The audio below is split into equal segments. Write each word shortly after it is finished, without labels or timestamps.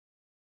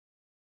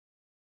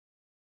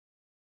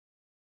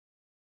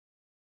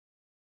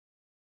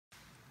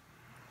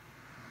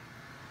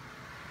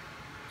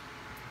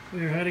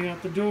We are heading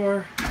out the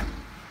door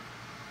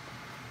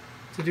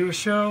to do a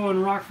show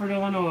in Rockford,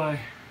 Illinois.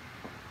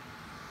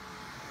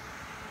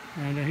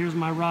 And here's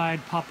my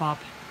ride, Pop-Up.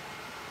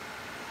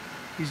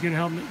 He's gonna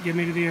help me get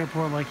me to the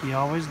airport like he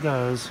always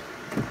does.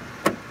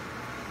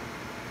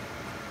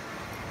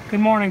 Good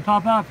morning,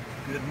 Pop-Up.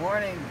 Good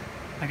morning.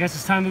 I guess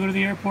it's time to go to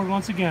the airport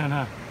once again,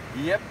 huh?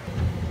 Yep.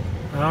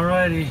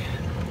 Alrighty.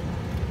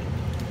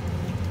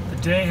 The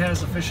day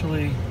has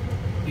officially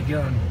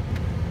begun.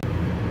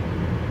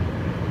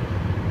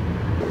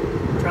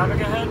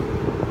 Traffic ahead?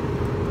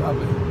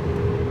 Probably.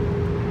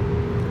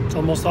 It's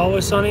almost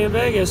always sunny in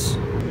Vegas.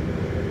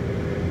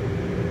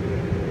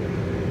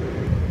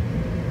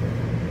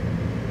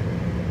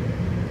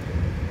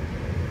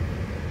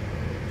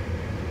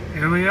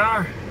 Here we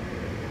are.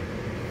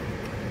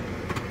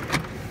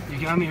 You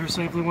got me here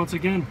safely once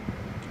again.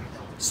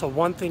 So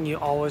one thing you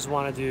always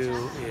want to do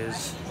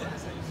is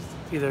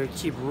either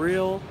keep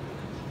real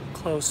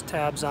close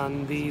tabs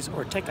on these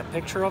or take a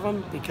picture of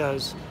them,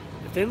 because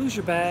if they lose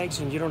your bags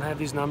and you don't have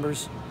these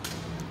numbers,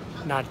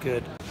 not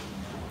good.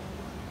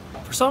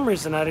 For some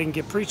reason I didn't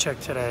get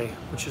pre-checked today,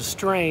 which is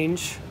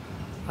strange,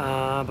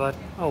 but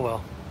oh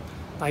well.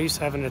 I used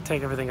to having to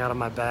take everything out of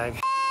my bag.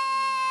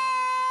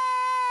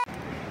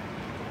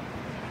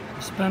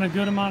 Spent a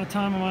good amount of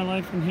time of my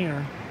life in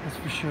here, that's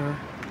for sure.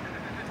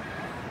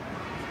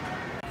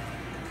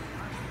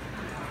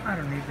 I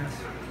don't need this.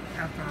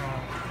 After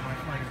all, my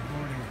flight is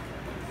boarding.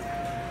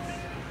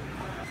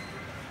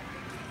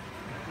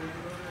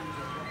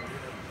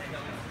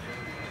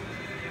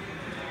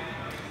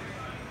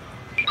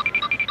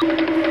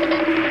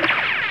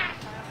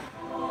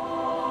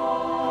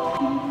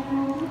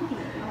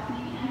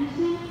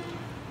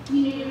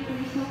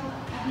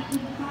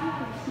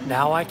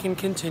 Now I can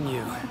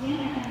continue.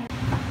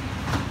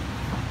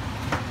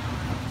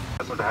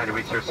 Behind to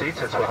reach your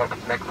seats, as will help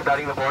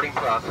expediting the boarding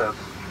process.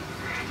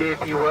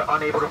 If you were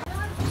unable to...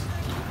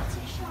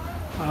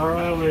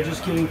 Alright, we're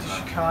just getting to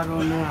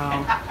Chicago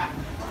now.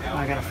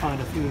 I gotta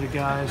find a few of the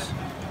guys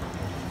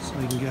so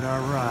we can get our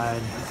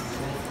ride.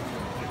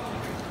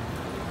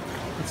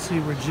 Let's see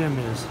where Jim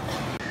is.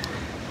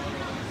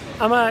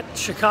 I'm at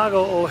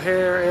Chicago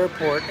O'Hare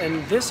Airport,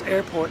 and this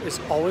airport is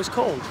always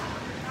cold.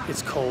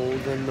 It's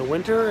cold in the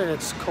winter and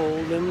it's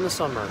cold in the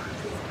summer.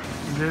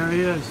 And there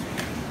he is.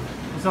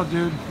 What's up,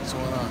 dude? What's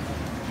going on?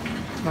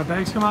 My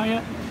bags come out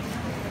yet?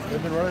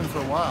 They've been running for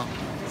a while,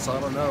 so I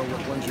don't know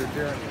what ones you're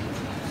carrying.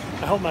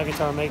 I hope my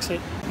guitar makes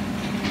it.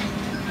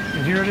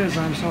 And here it is.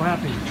 I'm so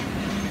happy.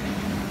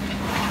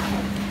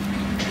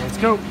 Let's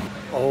go.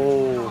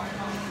 Oh,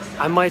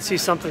 I might see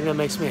something that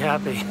makes me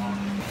happy.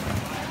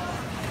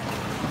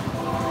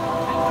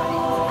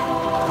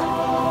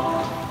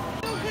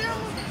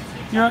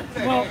 You're,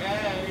 well,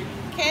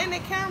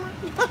 Candid camera?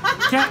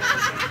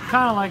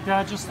 kind of like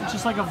that,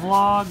 just like a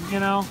vlog, you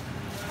know.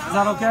 Is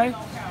that okay?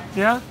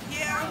 Yeah?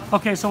 Yeah.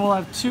 Okay, so we'll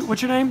have two.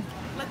 What's your name?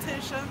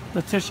 Letitia.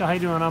 Letitia, how you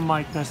doing? I'm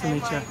Mike. Nice to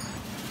meet you.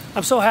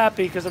 I'm so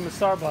happy because I'm at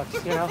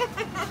Starbucks, you know?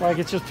 Like,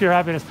 it's just pure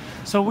happiness.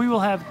 So we will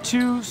have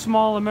two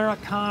small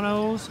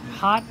Americanos,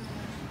 hot,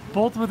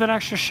 both with an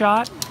extra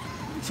shot.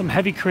 Some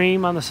heavy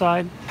cream on the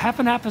side. Half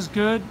and half is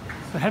good,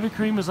 but heavy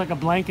cream is like a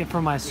blanket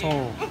for my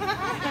soul.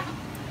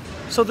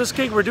 So this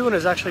gig we're doing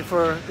is actually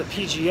for the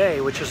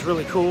PGA, which is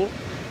really cool.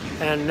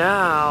 And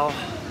now,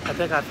 I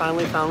think I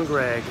finally found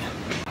Greg.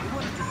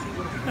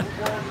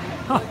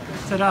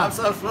 I'm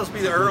supposed to be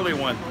the early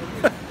one.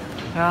 Yeah,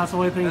 that's the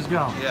way things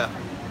go. Yeah.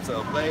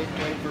 So wait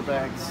for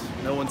bags.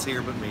 No one's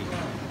here but me.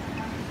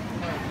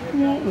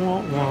 Wah,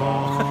 wah,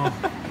 wah.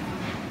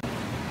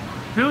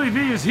 Billy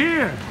V is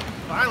here.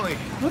 Finally.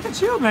 Look at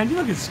you, man. You're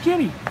looking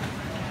skinny.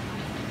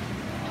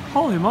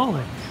 Holy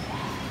moly.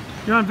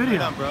 You're on video.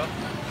 Right on, bro.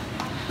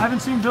 I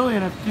haven't seen Billy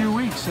in a few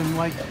weeks, and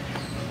like,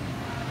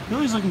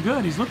 Billy's looking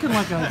good. He's looking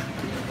like a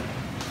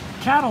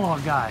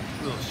catalog guy.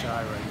 A little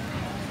shy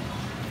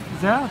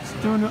right That's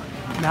doing.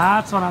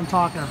 That's what I'm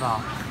talking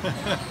about.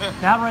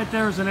 That right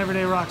there is an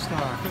everyday rock star.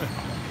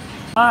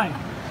 Hi.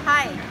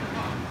 Hi.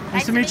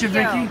 Nice to meet you,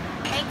 Vicky.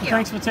 Thank you.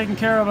 Thanks for taking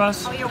care of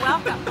us. Oh, you're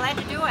welcome. Glad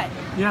to do it.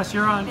 Yes,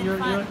 you're on. You're a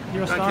now.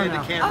 star The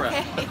now. camera.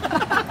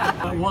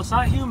 Okay. Well, it's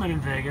not humid in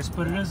Vegas,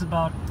 but it is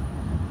about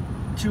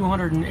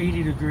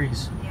 280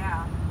 degrees.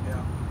 Yeah.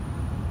 Yeah.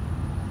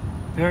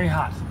 Very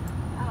hot.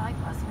 I like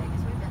Las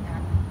Vegas. We've been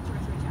there 2 or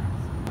 3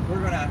 times.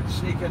 We're gonna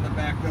sneak in the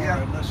back door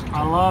and listen to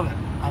I love it.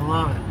 I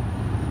love it.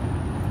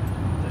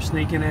 They're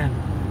sneaking in.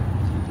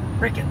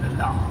 Breaking the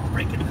law.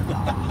 Breaking the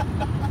law.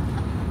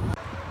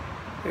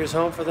 Here's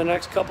home for the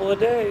next couple of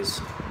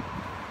days.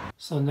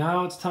 So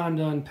now it's time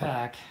to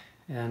unpack.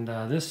 And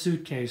this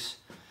suitcase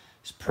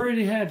is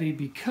pretty heavy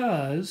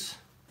because...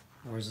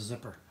 Where's the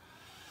zipper?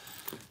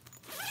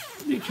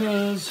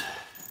 Because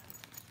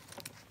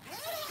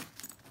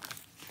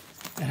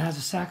it has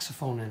a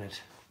saxophone in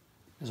it,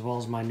 as well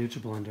as my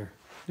NutriBullet.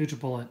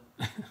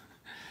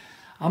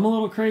 I'm a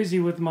little crazy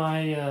with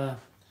my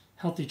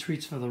healthy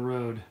treats for the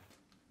road.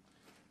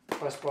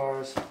 Quest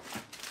bars,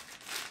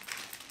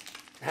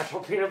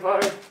 natural peanut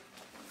butter,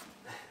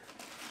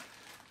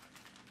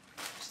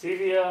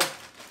 stevia,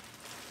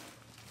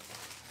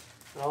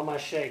 All my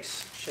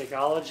shakes.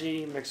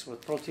 Shakeology mixed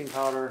with protein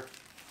powder.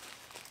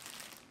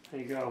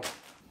 There you go.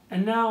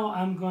 And now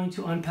I'm going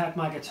to unpack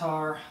my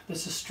guitar.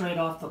 This is straight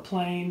off the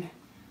plane,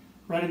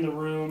 right in the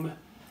room.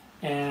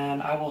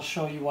 And I will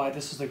show you why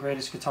this is the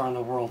greatest guitar in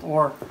the world,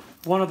 or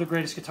one of the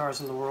greatest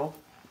guitars in the world.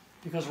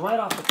 Because right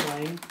off the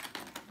plane,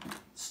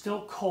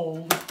 still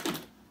cold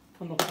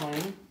from the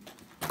plane,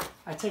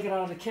 I take it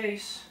out of the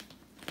case,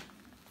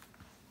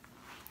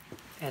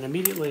 and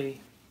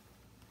immediately,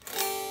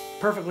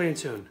 perfectly in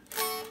tune.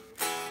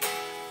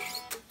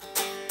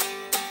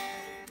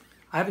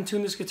 I haven't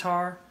tuned this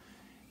guitar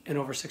in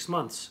over 6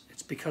 months.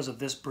 It's because of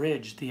this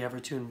bridge, the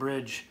Evertune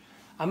bridge.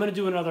 I'm gonna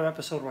do another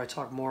episode where I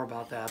talk more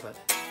about that, but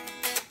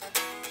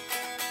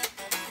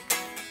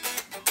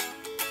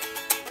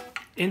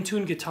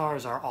in-tune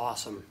guitars are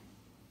awesome.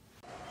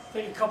 I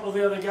think a couple of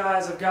the other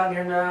guys have gotten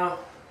here now.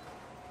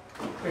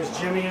 There's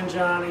Jimmy and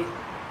Johnny.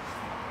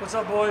 What's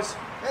up, boys?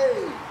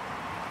 Hey!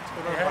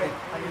 Hey.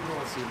 How you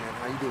doing, C-Man?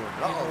 How you doing?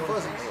 Uh-oh,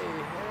 fuzzy.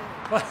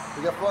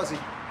 We got fuzzy.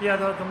 Yeah,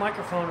 the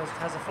microphone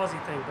has a fuzzy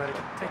thing, but it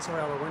takes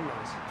away all the wind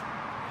noise.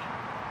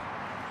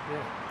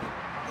 Yeah.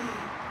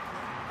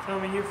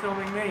 Filming you,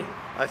 filming me.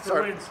 I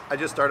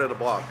just started a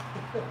blog.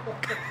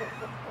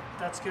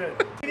 That's good.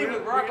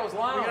 Rocco's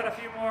Lounge. We got a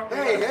few more.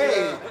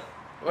 Hey!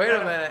 Wait a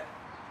minute.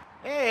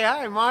 Hey,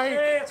 hi, Mike.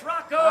 Hey, it's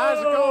Rocco! How's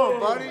it going,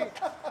 buddy?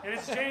 And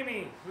it's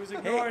Jamie, who's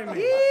ignoring me.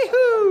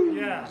 Yee-hoo!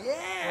 Yeah.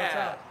 What's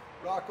up?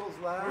 Rocco's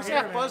Lounge. What's Here,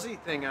 that man. fuzzy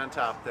thing on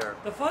top there?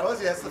 The fuzz?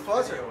 Fuzzy, that's the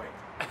fuzzer.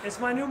 It's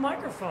my new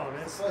microphone.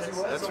 It's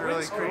That's a really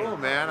windscreen. cool,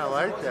 man. I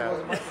like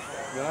that.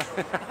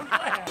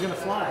 He's gonna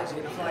fly. Is he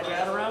gonna fly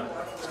Dad around?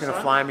 It's going to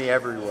fly me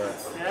everywhere,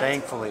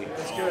 thankfully.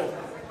 That's good.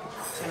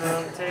 Sitting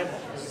around the table.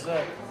 This is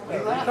it. What are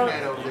you laughing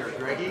at over there,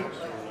 Greggy?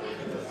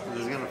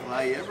 It's going to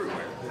fly you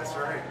everywhere. That's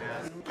right,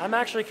 man. I'm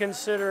actually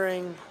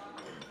considering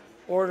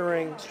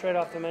ordering straight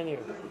off the menu,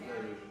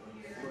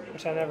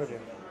 which I never do.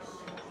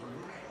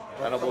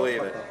 I don't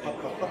believe it. I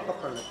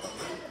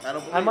don't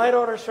believe I might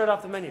order straight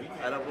off the menu. it.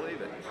 I don't believe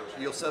it.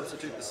 You'll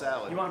substitute the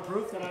salad. You want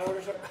proof that I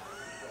ordered straight?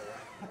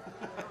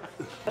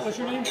 What's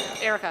your name?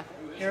 Erica,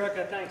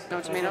 Erica, thanks.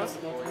 no tomatoes?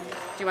 Do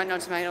you want no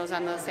tomatoes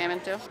on the salmon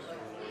too?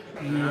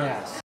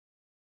 Yes.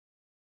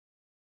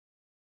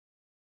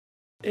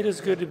 It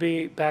is good to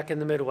be back in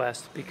the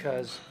Midwest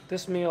because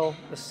this meal,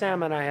 the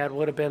salmon I had,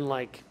 would have been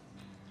like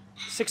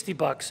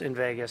 $60 in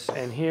Vegas,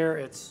 and here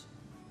it's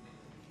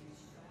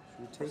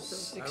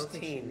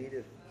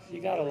 16.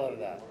 You gotta love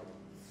that.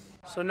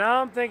 So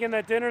now I'm thinking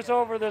that dinner's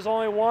over. There's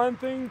only one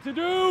thing to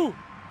do.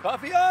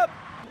 Coffee up!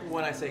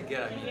 When I say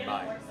get, I mean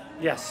buy.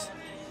 Yes.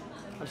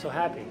 I'm so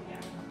happy.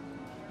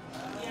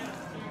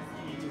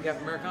 You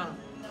have Americano?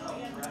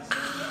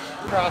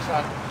 Cross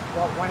on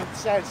when it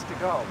says to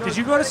go. Did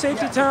you go to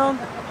Safety Town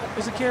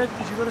as a kid?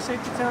 Did you go to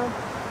Safety Town?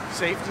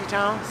 Safety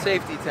Town?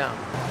 Safety Town.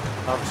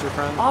 Officer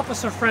friend?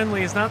 Officer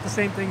friendly is not the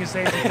same thing as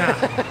Safety Town.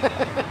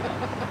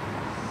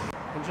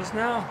 And just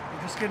now,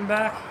 we're just getting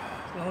back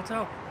to the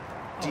hotel.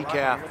 Oh,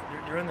 Decaf.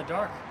 wow, you're in the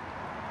dark.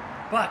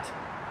 But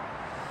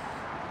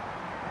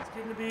it's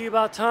getting to be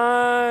about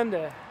time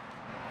to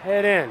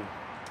head in,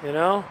 you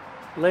know?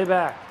 Lay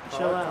back,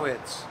 chill out.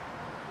 Quits.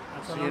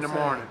 That's what See you in I'm the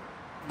morning.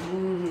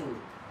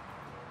 saying.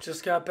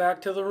 Just got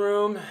back to the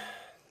room.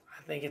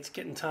 I think it's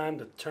getting time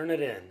to turn it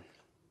in.